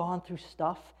maybe you've gone through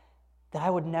stuff that I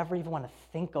would never even want to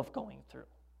think of going through.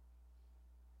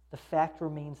 The fact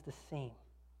remains the same.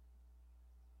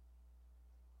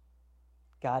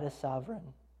 God is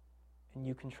sovereign, and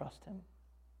you can trust him.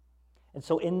 And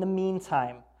so in the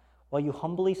meantime, while you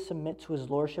humbly submit to his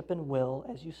lordship and will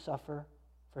as you suffer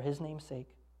for his name's sake,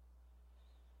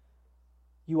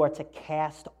 you are to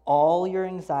cast all your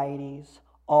anxieties,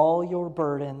 all your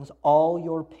burdens, all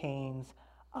your pains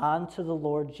onto the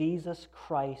Lord Jesus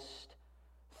Christ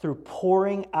through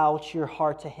pouring out your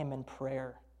heart to him in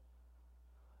prayer.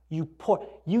 You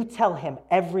tell him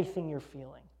everything you're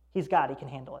feeling. He's God, he can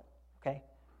handle it, okay?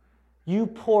 You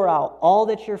pour out all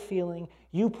that you're feeling.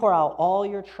 You pour out all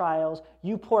your trials.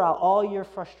 You pour out all your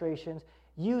frustrations.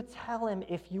 You tell him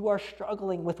if you are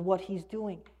struggling with what he's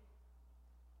doing.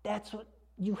 That's what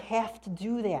you have to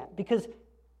do, that because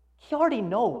he already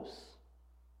knows.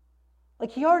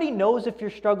 Like, he already knows if you're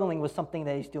struggling with something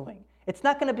that he's doing. It's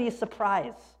not going to be a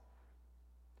surprise.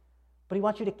 But he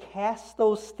wants you to cast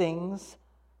those things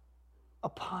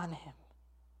upon him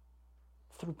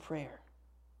through prayer.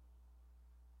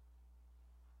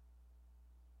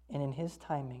 And in his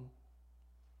timing,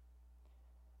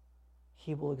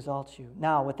 he will exalt you.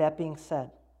 Now, with that being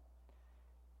said,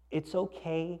 it's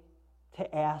okay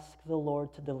to ask the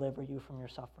Lord to deliver you from your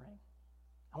suffering.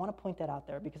 I want to point that out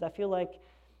there because I feel like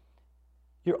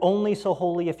you're only so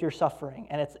holy if you're suffering,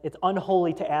 and it's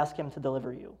unholy to ask him to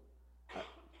deliver you.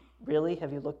 Really?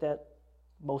 Have you looked at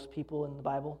most people in the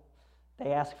Bible?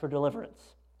 They ask for deliverance.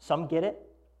 Some get it,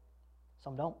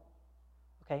 some don't.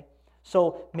 Okay?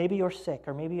 So maybe you're sick,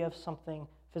 or maybe you have something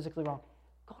physically wrong.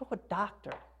 Go to a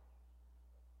doctor.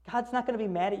 God's not going to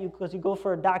be mad at you because you go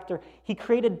for a doctor. He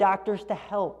created doctors to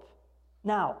help.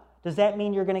 Now, does that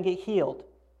mean you're going to get healed?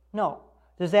 No.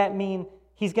 Does that mean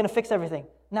he's going to fix everything?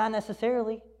 Not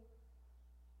necessarily.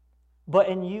 But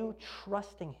in you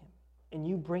trusting him, and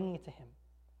you bringing it to him,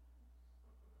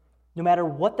 No matter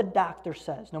what the doctor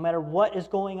says, no matter what is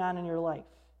going on in your life,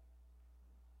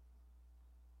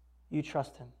 you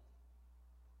trust him.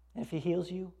 And if he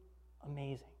heals you,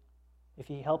 amazing. If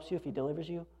he helps you, if he delivers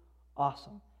you,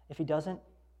 awesome. If he doesn't,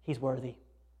 he's worthy.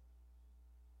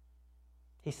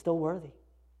 He's still worthy.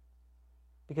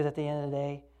 Because at the end of the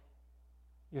day,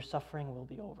 your suffering will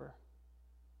be over.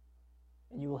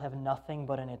 And you will have nothing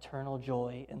but an eternal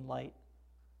joy in light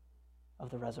of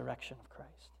the resurrection of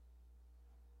Christ.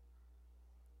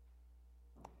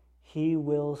 He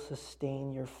will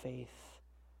sustain your faith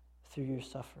through your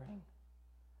suffering.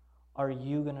 Are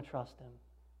you going to trust him?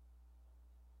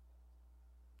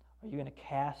 Are you going to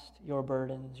cast your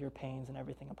burdens, your pains, and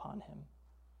everything upon him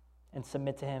and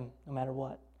submit to him no matter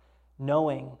what,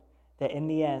 knowing that in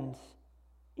the end,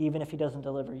 even if he doesn't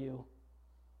deliver you,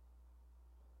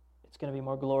 it's going to be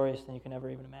more glorious than you can ever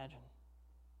even imagine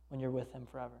when you're with him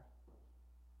forever.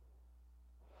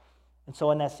 And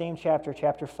so in that same chapter,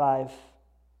 chapter 5,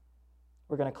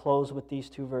 we're going to close with these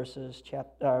two verses,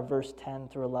 verse 10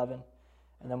 through 11,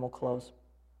 and then we'll close.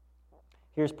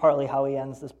 Here's partly how he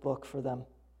ends this book for them.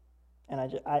 And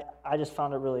I just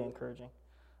found it really encouraging.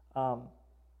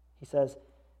 He says,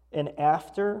 "And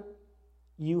after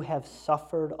you have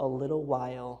suffered a little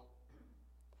while,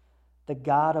 the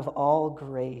God of all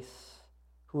grace,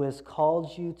 who has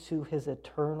called you to his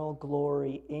eternal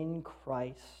glory in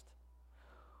Christ,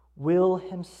 will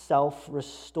himself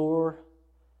restore,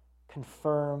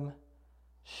 confirm,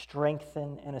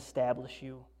 strengthen, and establish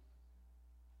you.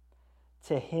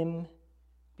 To him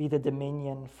be the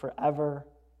dominion forever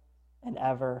and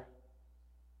ever.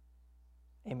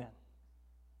 Amen."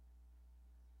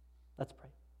 Let's pray.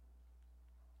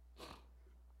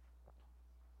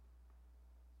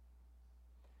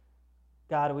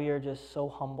 God, we are just so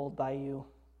humbled by you.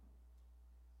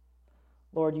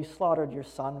 Lord, you slaughtered your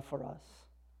son for us.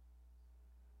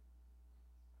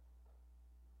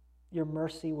 Your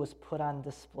mercy was put on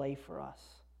display for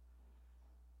us.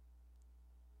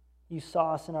 You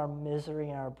saw us in our misery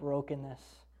and our brokenness.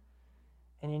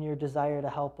 And in your desire to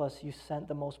help us, you sent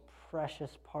the most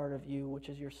precious part of you, which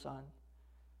is your son.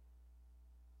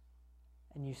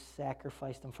 And you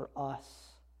sacrificed him for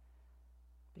us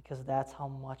because that's how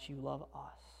much you love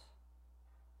us.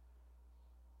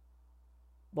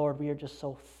 Lord, we are just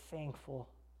so thankful.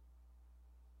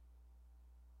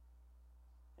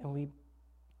 And we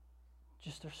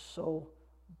just are so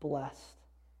blessed.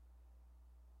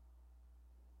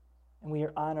 And we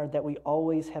are honored that we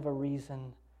always have a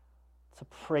reason to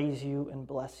praise you and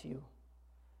bless you.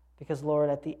 Because, Lord,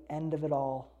 at the end of it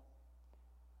all,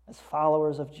 as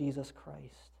followers of Jesus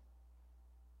Christ,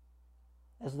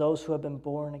 as those who have been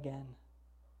born again,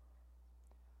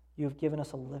 you have given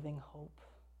us a living hope.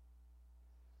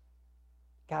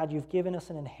 God, you've given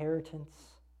us an inheritance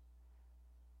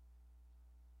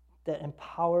that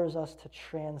empowers us to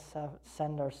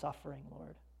transcend our suffering,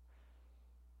 Lord.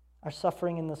 Our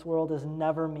suffering in this world is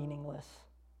never meaningless.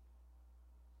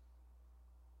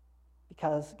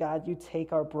 Because, God, you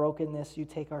take our brokenness, you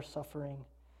take our suffering,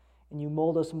 and you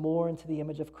mold us more into the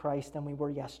image of Christ than we were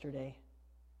yesterday.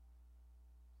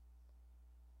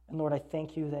 And Lord, I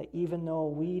thank you that even though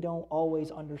we don't always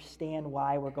understand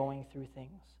why we're going through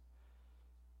things,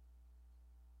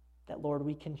 that, Lord,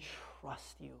 we can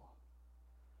trust you.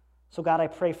 So, God, I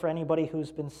pray for anybody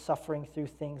who's been suffering through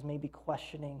things, maybe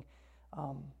questioning,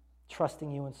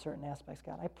 trusting you in certain aspects.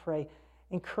 God, I pray,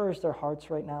 encourage their hearts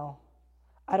right now.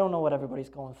 I don't know what everybody's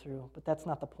going through, but that's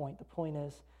not the point. The point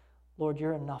is, Lord,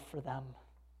 you're enough for them.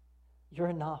 You're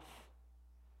enough.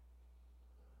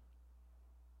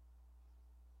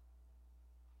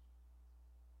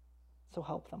 So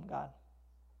help them, God,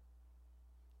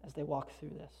 as they walk through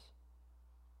this.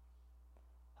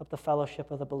 Help the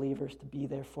fellowship of the believers to be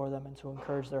there for them and to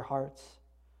encourage their hearts,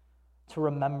 to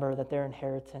remember that their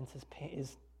inheritance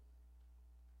is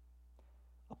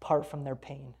apart from their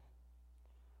pain,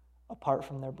 apart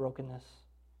from their brokenness,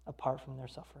 apart from their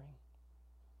suffering.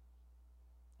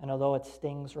 And although it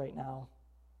stings right now,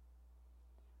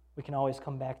 we can always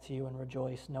come back to you and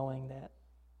rejoice knowing that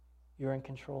you're in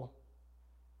control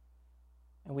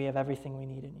and we have everything we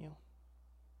need in you.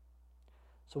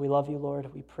 So we love you,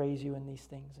 Lord. We praise you in these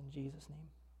things in Jesus' name.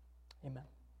 Amen.